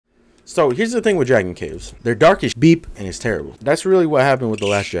So here's the thing with dragon caves. They're dark as beep and it's terrible. That's really what happened with the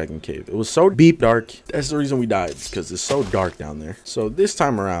last dragon cave. It was so beep dark. That's the reason we died, because it's so dark down there. So this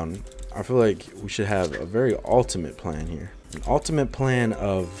time around, I feel like we should have a very ultimate plan here. An ultimate plan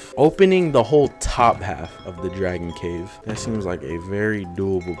of opening the whole top half of the dragon cave. That seems like a very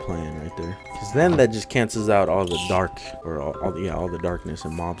doable plan right there. Because then that just cancels out all the dark, or all the darkness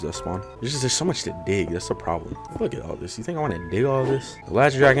and mobs that spawn. There's so much to dig. That's the problem. Look at all this. You think I want to dig all this? The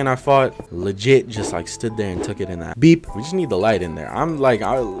last dragon I fought legit just like stood there and took it in that beep. We just need the light in there. I'm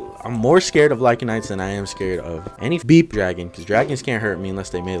more scared of Lycanites than I am scared of any beep dragon, because dragons can't hurt me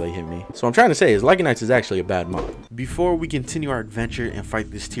unless they melee hit me. So what I'm trying to say is Lycanites is actually a bad mob. Before we continue our adventure and fight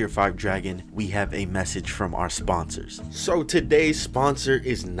this tier 5 dragon, we have a message from our sponsors. So today's sponsor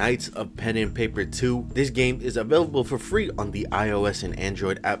is Knights of Pen and Paper 2. This game is available for free on the iOS and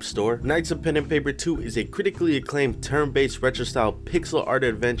Android App Store. Knights of Pen and Paper 2 is a critically acclaimed turn-based retro-style pixel art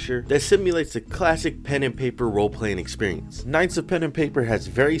adventure that simulates the classic pen and paper role-playing experience. Knights of Pen and Paper has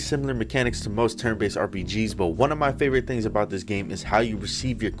very similar mechanics to most turn-based RPGs, but one of my favorite things about this game is how you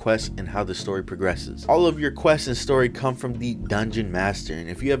receive your quests and how the story progresses. All of your quests and story come from the Dungeon Master, and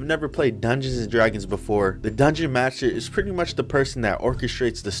if you have never played Dungeons and Dragons before, the Dungeon Master is pretty much the person that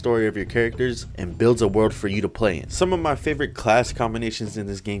orchestrates the story of your characters and builds a world for you to play in. Some of my favorite class combinations in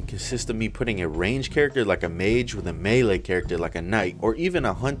this game consist of me putting a ranged character like a mage with a melee character like a knight, or even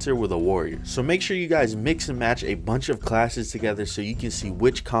a hunter with a warrior. So make sure you guys mix and match a bunch of classes together so you can see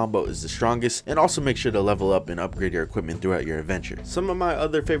which combo is the strongest, and also make sure to level up and upgrade your equipment throughout your adventure. Some of my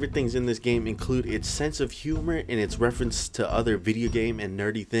other favorite things in this game include its sense of humor and its reference to other video game and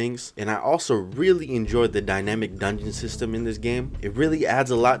nerdy things, and I also really enjoyed the dynamic dungeon system in this game. It really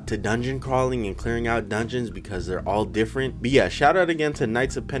adds a lot to dungeon crawling and clearing out dungeons because they're all different. But yeah, shout out again to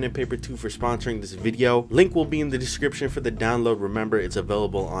Knights of Pen and Paper 2 for sponsoring this video. Link will be in the description for the download. Remember, it's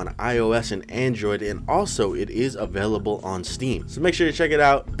available on iOS and Android, and also it is available on Steam, so make sure to check it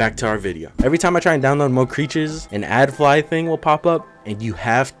out. Back to our video. Every time I try and download more creatures, an ad fly thing will pop up, and you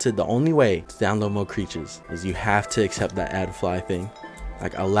have to, the only way to download more creatures is you have to accept that ad fly thing.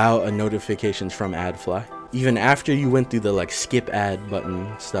 Like, allow a notifications from ad fly, even after you went through the like skip ad button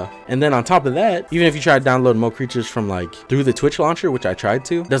stuff. And then on top of that, even if you try to download more creatures from like through the Twitch launcher, which I tried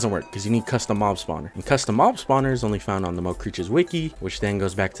to, it doesn't work because you need custom mob spawner, and custom mob spawner is only found on the Mo Creatures wiki, which then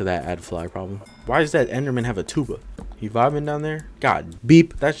goes back to that ad fly problem. Why does that Enderman have a tuba? He vibing down there? God,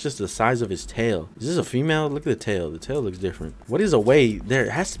 beep. That's just the size of his tail. Is this a female? Look at the tail. The tail looks different. What is a way?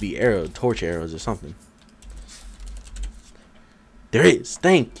 There has to be torch arrows or something. There is.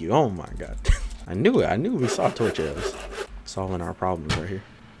 Thank you. Oh my God. I knew it. I knew we saw torch arrows. Solving our problems right here.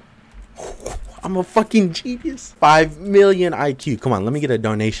 I'm a fucking genius. 5 million IQ. Come on, let me get a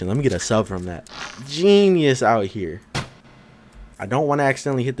donation. Let me get a sub from that. Genius out here. I don't want to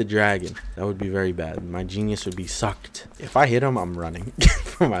accidentally hit the dragon. That would be very bad. My genius would be sucked. If I hit him, I'm running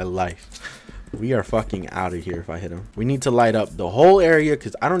for my life. We are fucking out of here if I hit him. We need to light up the whole area,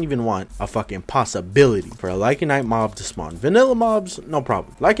 because I don't even want a fucking possibility for a Lycanite mob to spawn. Vanilla mobs, no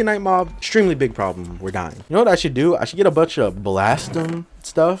problem. Lycanite mob, extremely big problem. We're dying. You know what I should do? I should get a bunch of Blastum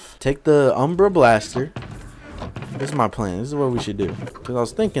stuff. Take the Umbra Blaster. This is my plan. This is what we should do. Because I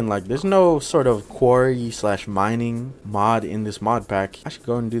was thinking, like, there's no sort of quarry / mining mod in this mod pack. I should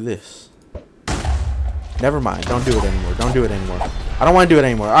go and do this. Never mind. Don't do it anymore. Don't do it anymore. I don't want to do it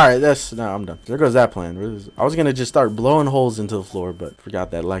anymore. All right, no, I'm done. There goes that plan. I was gonna just start blowing holes into the floor, but forgot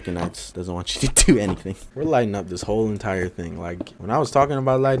that Lycanites doesn't want you to do anything. We're lighting up this whole entire thing. Like, when I was talking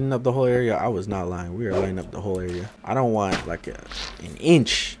about lighting up the whole area, I was not lying. We are lighting up the whole area. I don't want like an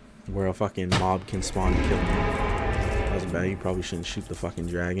inch where a fucking mob can spawn and kill me. That was bad. You probably shouldn't shoot the fucking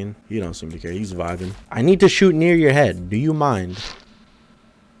dragon. You don't seem to care. He's vibing. I need to shoot near your head. Do you mind?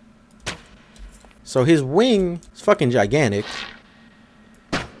 So his wing is fucking gigantic.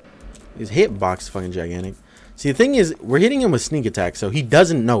 His hitbox is fucking gigantic. See, the thing is, we're hitting him with sneak attack, so he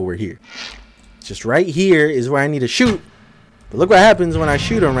doesn't know we're here. Just right here is where I need to shoot. But look what happens when I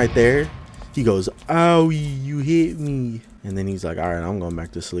shoot him right there. He goes, "Owie, you hit me." And then he's like, all right, I'm going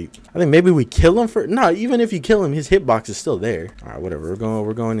back to sleep. I think maybe we kill him for... No, even if you kill him, his hitbox is still there. All right, whatever.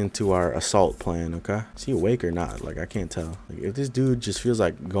 We're going into our assault plan, okay? Is he awake or not? Like, I can't tell. Like, if this dude just feels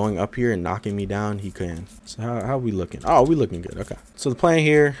like going up here and knocking me down, he can. So how are we looking? Oh, we looking good. Okay. So the plan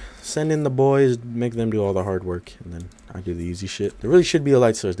here, send in the boys, make them do all the hard work, and then I do the easy shit. There really should be a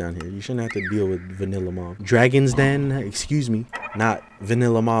light source down here. You shouldn't have to deal with vanilla mob. Dragons den, excuse me. Not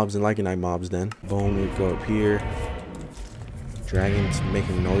vanilla mobs and Lycanite mobs then. Boom, we go up here. Dragon's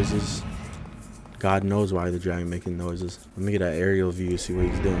making noises. God knows why the dragon making noises. Let me get an aerial view, see what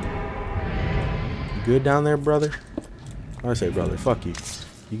he's doing. You good down there, brother? I say brother, fuck you.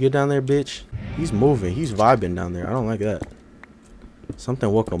 You get down there, bitch. He's moving. He's vibing down there. I don't like that.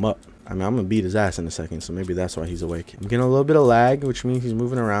 Something woke him up. I mean, I'm gonna beat his ass in a second, so maybe that's why he's awake. I'm getting a little bit of lag, which means he's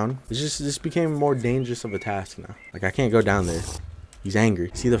moving around. It's just, this became more dangerous of a task now. Like, I can't go down there. He's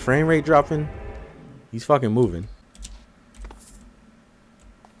angry. See the frame rate dropping? He's fucking moving.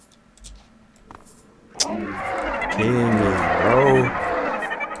 Kidding me, bro.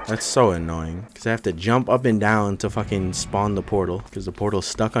 That's so annoying. Because I have to jump up and down to fucking spawn the portal. Because the portal's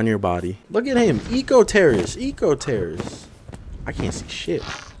stuck on your body. Look at him. Eco-terrorist. Eco-terrorist. I can't see shit.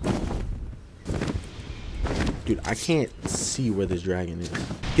 Dude, I can't see where this dragon is.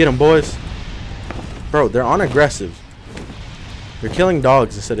 Get him, boys. Bro, they're on aggressive. They're killing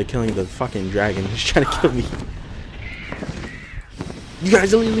dogs instead of killing the fucking dragon. He's trying to kill me. You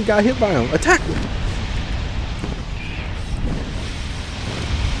guys literally got hit by him. Attack him.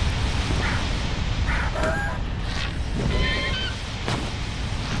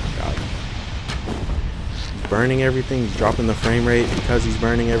 God. He's burning everything. He's dropping the frame rate because he's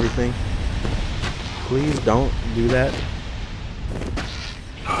burning everything. Please don't do that.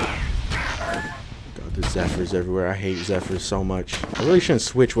 God, there's Zephyrs everywhere. I hate Zephyrs so much. I really shouldn't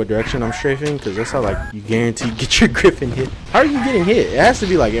switch what direction I'm strafing, because that's how, like, you guarantee get your Griffin hit. How are you getting hit? It has to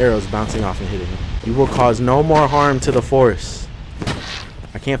be like arrows bouncing off and hitting him. You will cause no more harm to the force.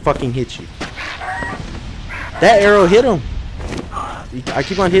 I can't fucking hit you. That arrow hit him. I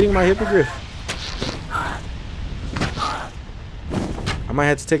keep on hitting my hippogriff. I might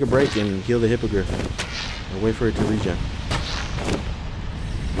have to take a break and heal the hippogriff. Or wait for it to regen.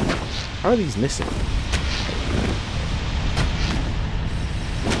 How are these missing?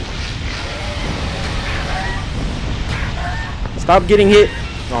 Stop getting hit.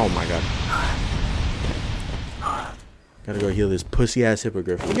 Oh my god. Gotta go heal this pussy ass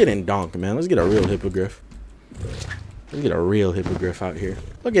hippogriff. We're getting donked, man. Let's get a real hippogriff. Let's get a real hippogriff out here.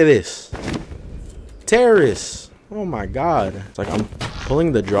 Look at this. Terrorists. Oh my god. It's like I'm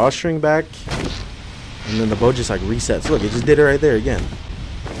pulling the drawstring back and then the bow just like resets. Look, it just did it right there again.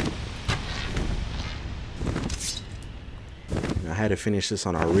 I had to finish this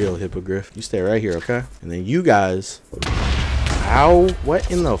on our real hippogriff. You stay right here, okay? And then you guys. Ow.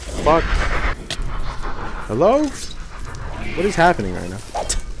 What in the fuck? Hello? What is happening right now?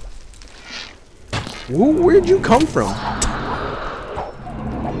 Where'd you come from?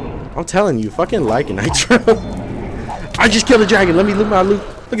 I'm telling you, fucking Lycanites, bro. I just killed a dragon. Let me loot my loot.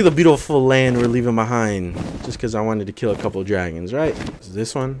 Look at the beautiful land we're leaving behind. Just because I wanted to kill a couple dragons, right? So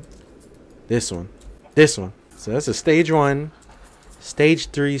this one, this one, this one. So that's a stage 1, stage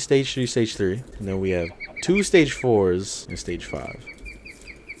 3, stage 2, stage 3. And then we have 2 stage 4s and stage 5.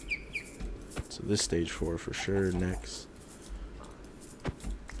 So this stage 4 for sure next.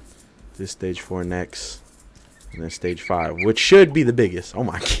 This stage 4 next. And then stage 5, which should be the biggest. Oh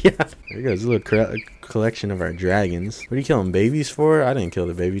my god. There goes a little collection of our dragons. What are you killing babies for? I didn't kill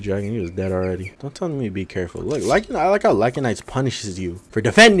the baby dragon. He was dead already. Don't tell me to be careful. Look, I like how Lycanites punishes you for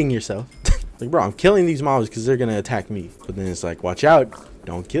defending yourself. Like, bro, I'm killing these mobs because they're going to attack me. But then it's like, watch out.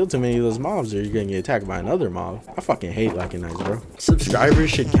 Don't kill too many of those mobs or you're going to get attacked by another mob. I fucking hate Lycanites, bro.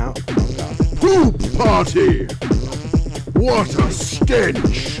 Subscribers should count. Oh god. Poop party! What a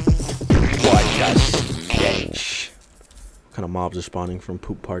stench! What a stench. What kind of mobs are spawning from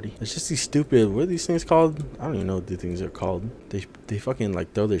poop party? It's just these stupid, what are these things called? I don't even know what these things are called. They fucking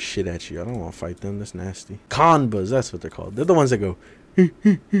like throw their shit at you. I don't want to fight them. That's nasty. Convas, that's what they're called. They're the ones that go I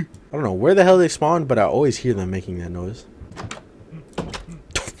don't know where the hell they spawn, but I always hear them making that noise.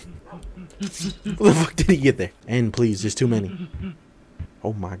 What the fuck did he get there? And please, there's too many.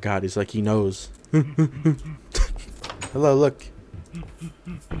 Oh my god, it's like he knows. Hello, look.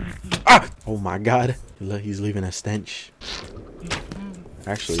 Ah! Oh my god. He's leaving a stench.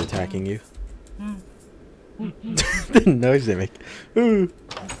 Actually attacking you. The noise they make. Ooh.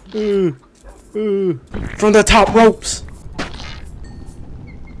 Ooh. Ooh. From the top ropes.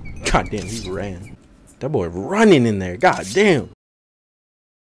 God damn, he ran. That boy running in there. God damn.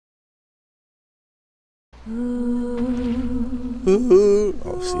 Ooh.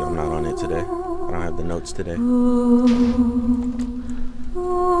 Oh, see, I'm not on it today. I don't have the notes today.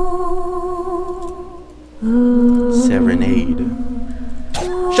 Serenade.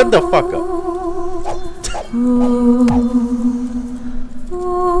 Shut the fuck up.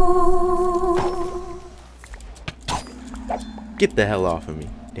 Get the hell off of me.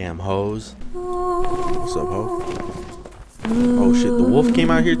 Damn hoes. What's up, ho? Oh shit, the wolf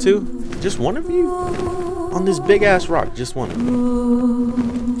came out here too? Just one of you? On this big ass rock, just one of you.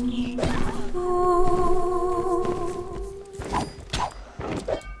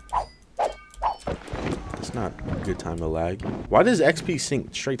 That's not good time to lag. Why does XP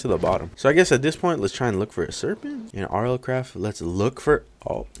sink straight to the bottom? So I guess at this point, let's try and look for a serpent. In RLCraft, let's look for...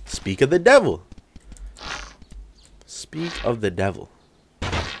 Oh, speak of the devil. Speak of the devil.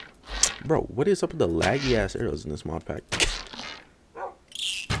 Bro, what is up with the laggy ass arrows in this mod pack?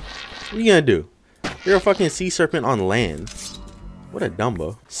 What are you gonna do? You're a fucking sea serpent on land. What a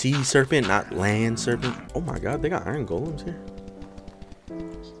dumbo. Sea serpent, not land serpent. Oh my god, they got iron golems here.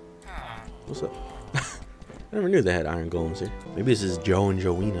 What's up? I never knew they had iron golems here. Maybe this is Joe and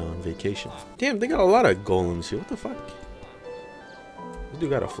Joina on vacation. Damn, they got a lot of golems here. What the fuck? This dude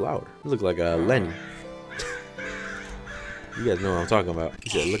got a flower. He look like a Lenny. You guys know what I'm talking about. He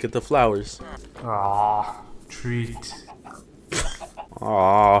said, look at the flowers. Ah, treat.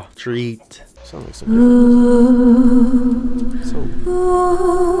 Aw, treat. Sound like some so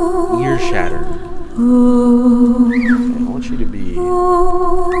ear shatter. I want you to be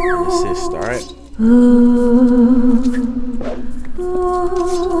an assist, alright?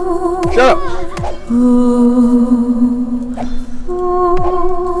 Shut up!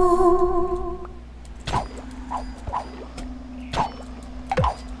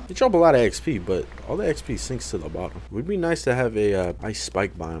 They drop a lot of XP, but all the XP sinks to the bottom. It would be nice to have a ice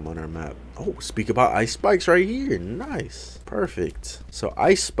spike biome on our map. Oh, speak about ice spikes right here. Nice. Perfect. So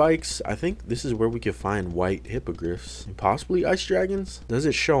ice spikes, I think this is where we can find white hippogriffs and possibly ice dragons. Does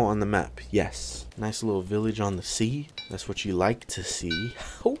it show on the map? Yes. Nice little village on the sea. That's what you like to see.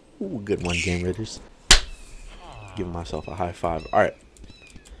 Oh, good one, Game Raiders. Giving myself a high five. All right.